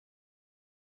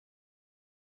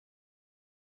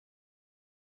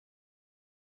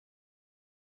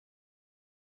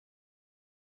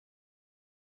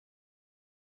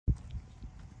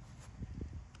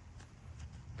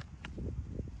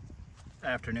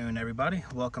Afternoon, everybody.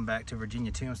 Welcome back to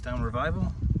Virginia Tombstone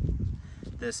Revival.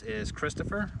 This is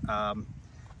Christopher.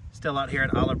 Still out here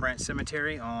at Olive Branch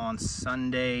Cemetery on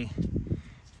Sunday,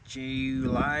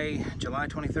 July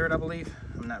 23rd, I believe.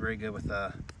 I'm not very good with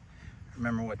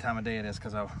remember what time of day it is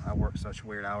because I work such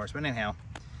weird hours. But anyhow,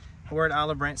 we're at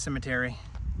Olive Branch Cemetery,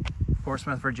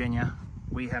 Portsmouth, Virginia.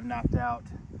 We have knocked out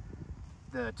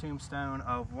the tombstone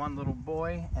of one little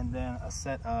boy and then a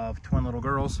set of twin little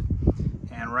girls.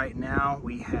 And right now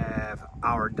we have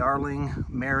our darling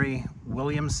Mary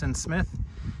Williamson Smith,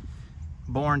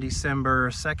 born December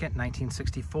 2nd,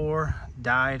 1964,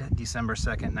 died December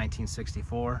 2nd,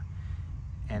 1964.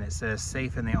 And it says,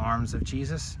 safe in the arms of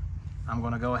Jesus. I'm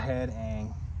gonna go ahead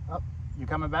and, oh, you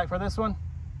coming back for this one?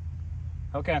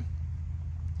 Okay.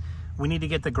 We need to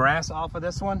get the grass off of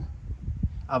this one.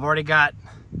 I've already got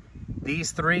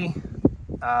these three.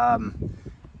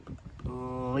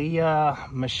 Leah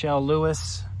Michelle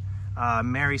Lewis,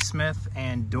 Mary Smith,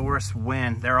 and Doris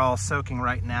Wynn. They're all soaking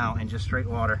right now in just straight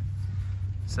water.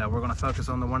 So we're going to focus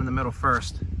on the one in the middle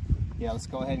first. Yeah, let's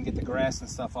go ahead and get the grass and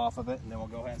stuff off of it, and then we'll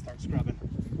go ahead and start scrubbing.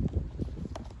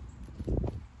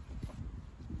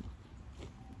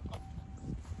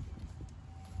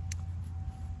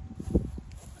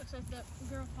 Looks like the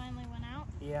girl finally went out.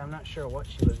 Yeah, I'm not sure what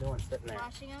she was doing sitting there.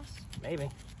 Watching us? Maybe.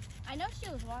 I know she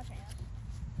was watching us.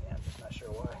 Yeah, I'm just not sure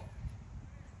why.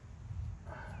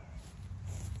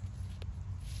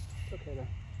 It's okay though.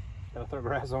 Gotta throw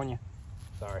grass on you.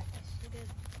 Sorry. Yes, she did.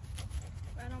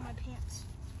 Right on my pants.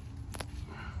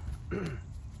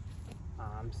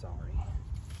 I'm sorry.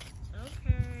 It's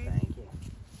okay. Thank you.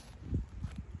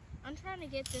 I'm trying to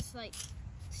get this like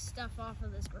stuff off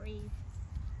of this grave.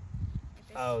 Like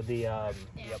this. Oh, the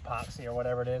epoxy or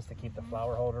whatever it is to keep the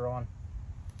flower holder on.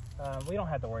 We don't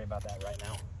have to worry about that right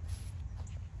now.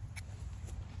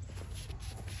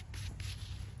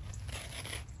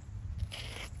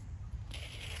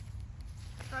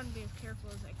 I'm trying to be as careful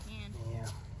as I can. Yeah.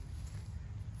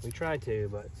 We try to,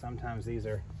 but sometimes these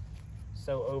are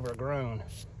so overgrown.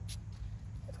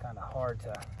 It's kind of hard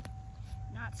to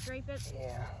Not scrape it?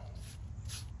 Yeah.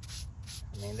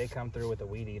 I mean, they come through with the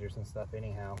weed eaters and stuff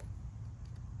anyhow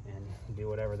and do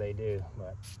whatever they do,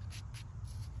 but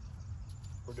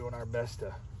we're doing our best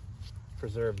to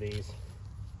preserve these,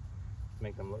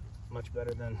 make them look much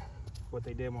better than what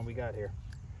they did when we got here.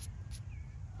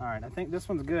 All right, I think this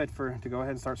one's good to go ahead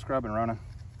and start scrubbing, Ronin.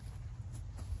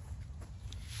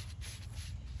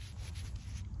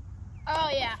 Oh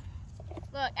yeah.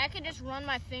 Look, I could just run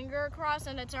my finger across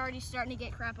and it's already starting to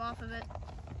get crap off of it.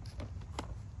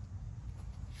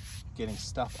 Getting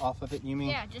stuff off of it, you mean?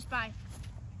 Yeah, just by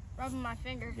rubbing my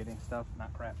finger. Getting stuff,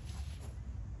 not crap.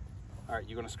 All right,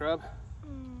 you gonna scrub?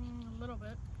 A little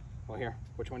bit. Well, here,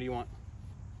 which one do you want?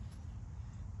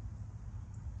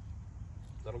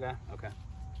 Little guy? Okay.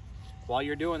 While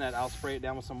you're doing that, I'll spray it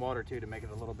down with some water too to make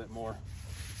it a little bit more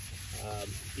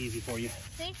easy for you.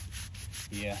 See?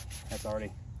 Yeah, that's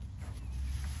already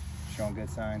showing good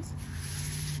signs.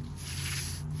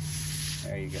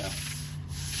 There you go.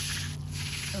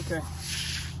 Okay.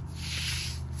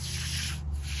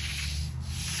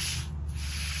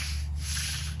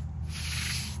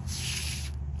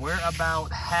 We're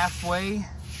about halfway.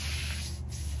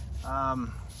 I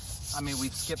mean,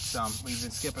 we've skipped some. We've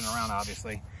been skipping around,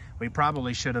 obviously. We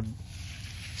probably should have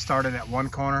started at one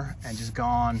corner and just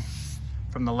gone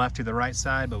from the left to the right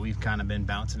side, but we've kind of been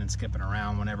bouncing and skipping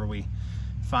around whenever we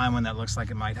find one that looks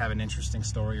like it might have an interesting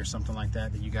story or something like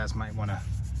that that you guys might want to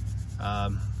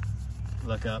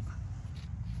look up.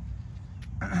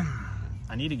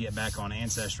 I need to get back on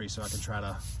Ancestry so I can try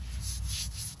to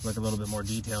look a little bit more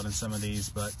detailed in some of these,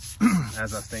 but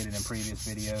as I've stated in previous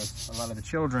videos, a lot of the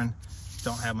children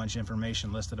don't have much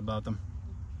information listed about them.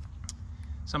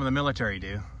 Some of the military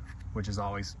do, which is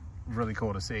always really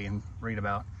cool to see and read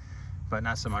about, but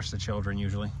not so much the children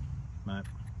usually. But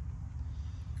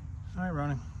all right,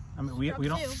 Ronin. I mean, we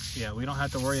don't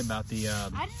have to worry about the. I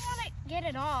didn't want to get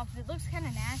it off. It looks kind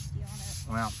of nasty on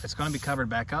it. Well, it's going to be covered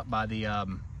back up by the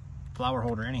flower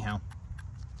holder anyhow.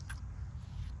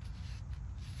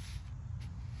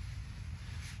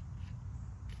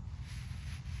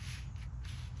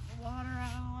 Water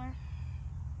out of there.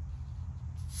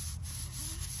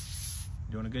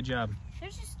 Doing a good job.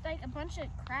 There's just like a bunch of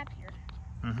crap here.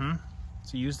 Mm-hmm.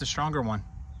 So use the stronger one.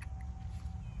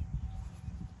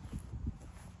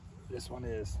 This one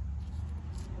is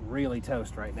really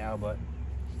toast right now, but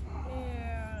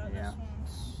Yeah, this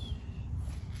one's...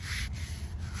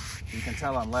 You can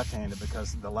tell I'm left-handed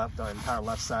because the entire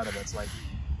left side of it's like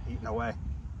eating away.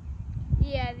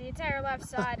 Yeah, the entire left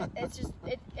side, it's just,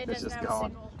 it It's doesn't just have gone. a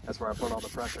single. That's where I put all the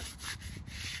pressure.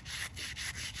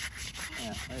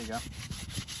 Yeah, there you go.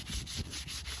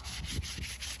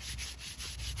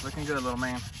 Looking good, little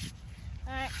man.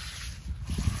 All right.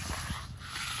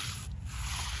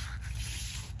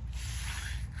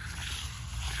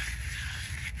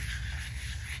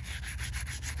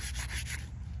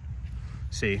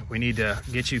 See, we need to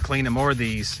get you cleaning more of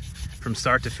these from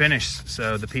start to finish,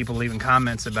 so the people leaving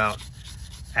comments about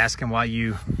asking why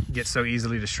you get so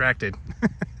easily distracted.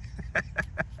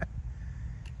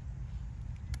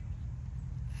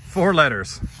 4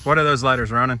 letters. What are those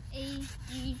letters, Ronin? A,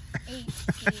 G, H,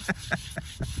 G.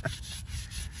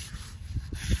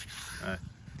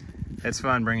 It's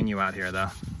fun bringing you out here, though.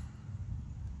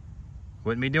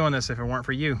 Wouldn't be doing this if it weren't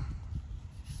for you.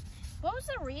 What was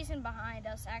the reason behind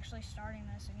us actually starting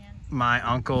this again? My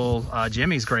uncle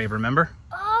Jimmy's grave, remember?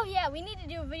 Oh yeah, we need to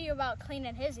do a video about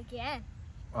cleaning his again.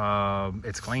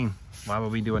 It's clean. Why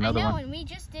would we do another I know, one? and we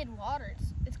just did water.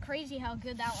 It's crazy how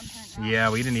good that one turned out.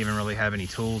 Yeah, we didn't even really have any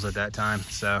tools at that time.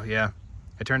 So yeah,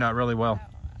 it turned out really well.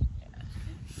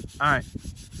 All right,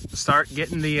 start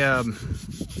getting the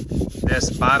this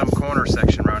bottom corner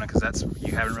section, Ronin, because that's,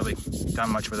 you haven't really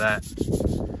done much with that.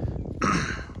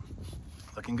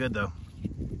 Looking good though.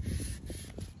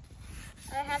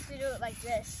 I have to do it like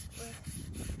this,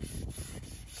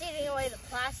 with taking away the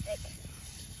plastic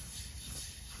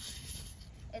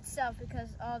itself, because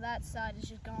all that side is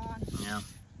just gone. Yeah.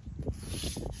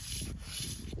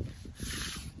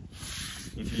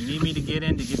 If you need me to get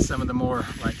in to get some of the more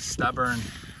like stubborn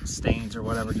stains or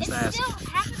whatever, just ask. Still,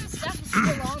 half of the stuff is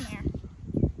still on there.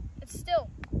 It's still.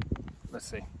 Let's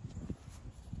see.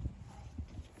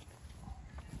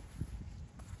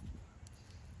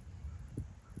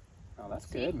 Oh, that's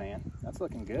good, man. That's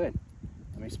looking good.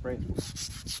 Let me spray it.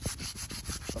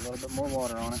 Put a little bit more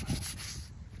water on it.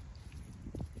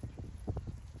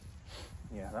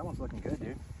 Yeah, that one's looking good,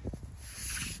 dude.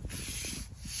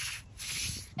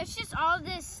 It's just all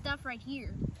this stuff right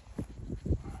here.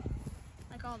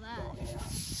 Like all that. Oh, yeah.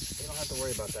 You don't have to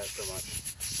worry about that so much.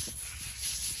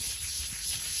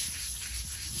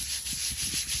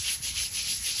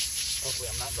 Hopefully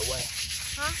I'm not in the way.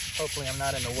 Huh? Hopefully I'm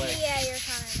not in the way. Yeah, you're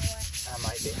kind of in the way. I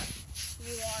might be.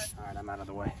 You are. All right, I'm out of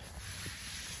the way.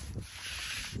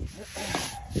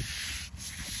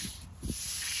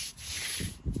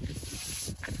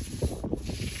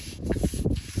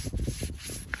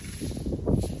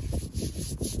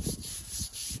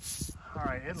 All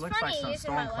right, it looks like some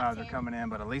storm clouds are coming in,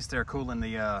 but at least they're cooling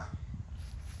the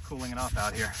cooling it off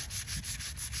out here.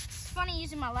 It's funny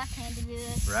using my left hand to do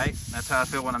this. Right? That's how I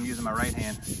feel when I'm using my right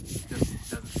hand. It just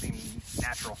doesn't seem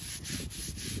natural.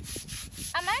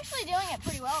 I'm actually doing it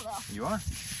pretty well though. You are.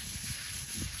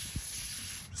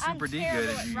 Super D good,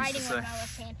 as you used to say. With my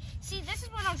left hand. See, this is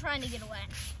what I'm trying to get away.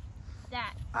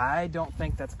 That. I don't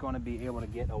think that's going to be able to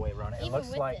get away, Ronin. It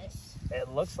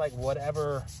looks like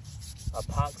whatever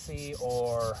epoxy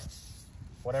or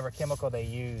whatever chemical they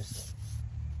used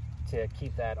to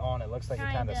keep that on, it looks like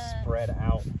it kind of spread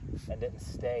out and didn't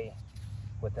stay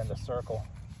within the circle.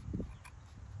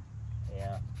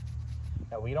 Yeah.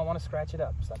 No, we don't want to scratch it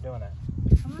up. Stop doing that.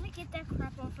 I want to get that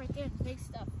crap off right there, the big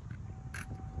stuff.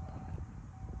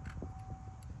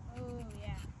 Oh,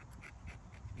 yeah.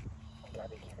 You gotta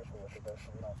be careful with it though, so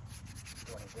we don't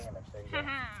do any damage. There you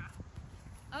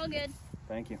go. All good.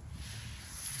 Thank you.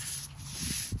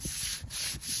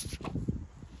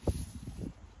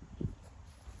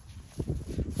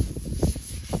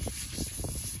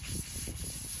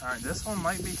 All right, this one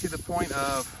might be to the point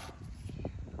of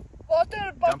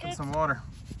dumping some water.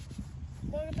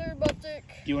 Water bucket.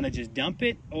 Do you want to just dump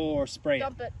it or spray it?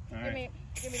 Dump it. All Give right. me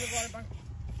the water bucket.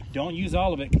 Don't use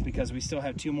all of it because we still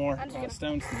have 2 more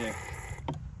stones to do.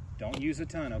 Don't use a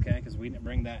ton, okay? Because we didn't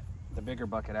bring the bigger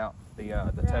bucket out, the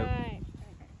tote. Right.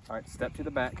 All right, step to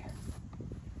the back.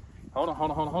 Hold on.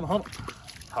 Hold on.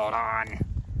 All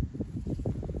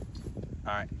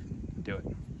right, do it.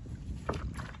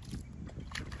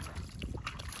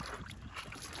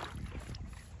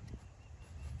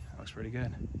 That looks pretty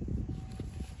good.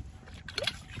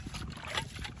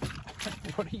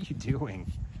 What are you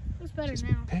doing? It's better Just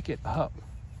now. pick it up.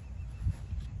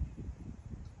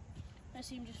 I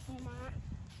see him just fall my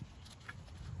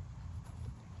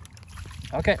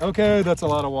eye. Okay, that's a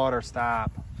lot of water.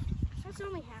 Stop. That's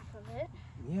only half of it.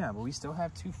 Yeah, but we still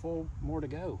have 2 full more to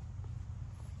go.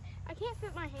 I can't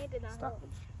fit my hand in that Stop. hole.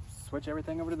 Switch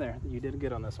everything over to there. You did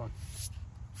good on this one.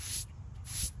 This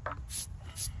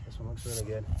one looks really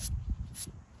good.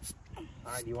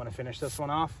 All right, you want to finish this one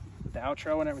off with the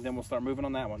outro and everything? Then we'll start moving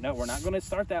on that one. No, we're not going to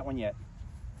start that one yet.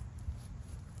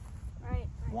 Right.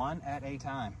 One at a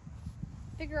time.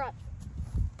 Figure out.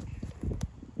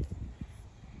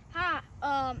 Hi.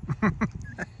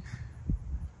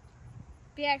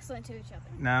 Be excellent to each other.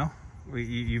 No,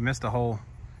 you missed a whole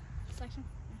Section.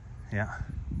 yeah.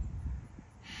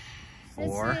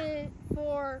 For This is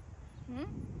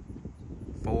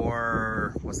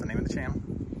for what's the name of the channel?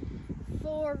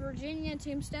 for Virginia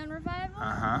Tombstone Revival.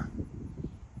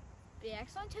 Be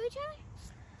excellent to each other.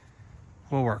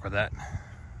 We'll work with that.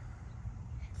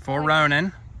 For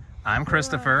Ronin, I'm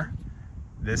Christopher.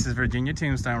 This is Virginia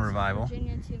Tombstone Revival.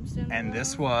 Virginia Tombstone And Revival.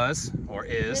 this was, or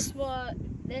is...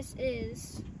 This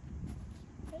is...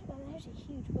 There's a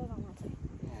huge bug on that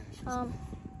thing.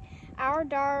 Our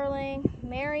darling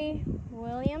Mary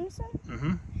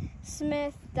Williamson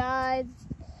Smith died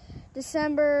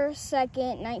December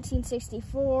 2nd,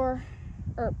 1964.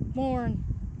 Or born.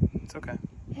 It's okay.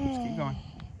 Just keep going.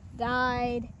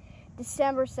 Died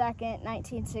December 2nd,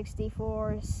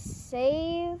 1964.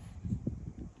 Saved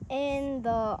in the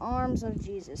arms of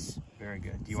Jesus. Very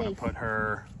good. Do you want to put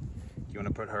her? Do you want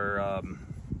to put her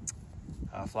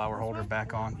flower holder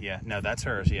back on? Yeah. No, that's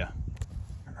hers. Yeah.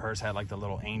 Hers had like the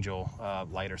little angel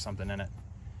light or something in it.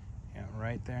 Yeah,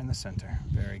 right there in the center.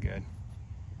 Very good.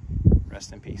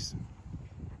 Rest in peace.